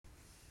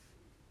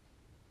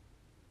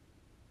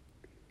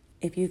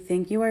If you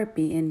think you are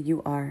beaten,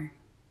 you are.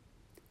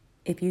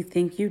 If you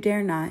think you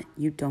dare not,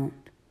 you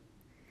don't.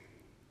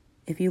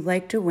 If you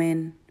like to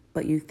win,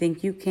 but you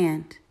think you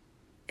can't,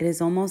 it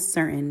is almost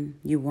certain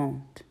you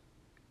won't.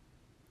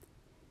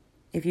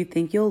 If you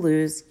think you'll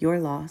lose, you're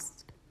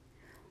lost.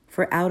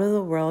 For out of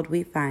the world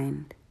we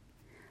find,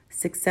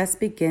 success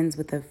begins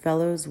with a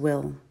fellow's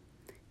will.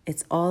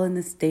 It's all in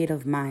the state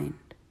of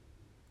mind.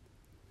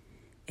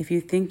 If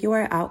you think you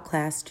are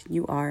outclassed,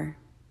 you are.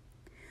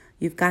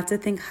 You've got to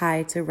think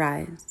high to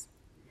rise.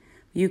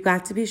 You've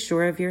got to be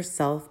sure of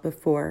yourself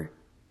before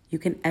you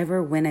can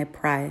ever win a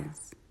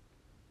prize.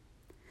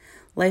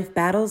 Life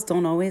battles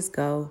don't always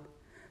go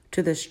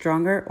to the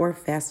stronger or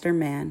faster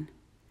man,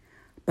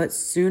 but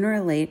sooner or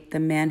late the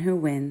man who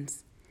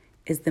wins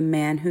is the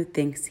man who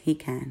thinks he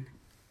can.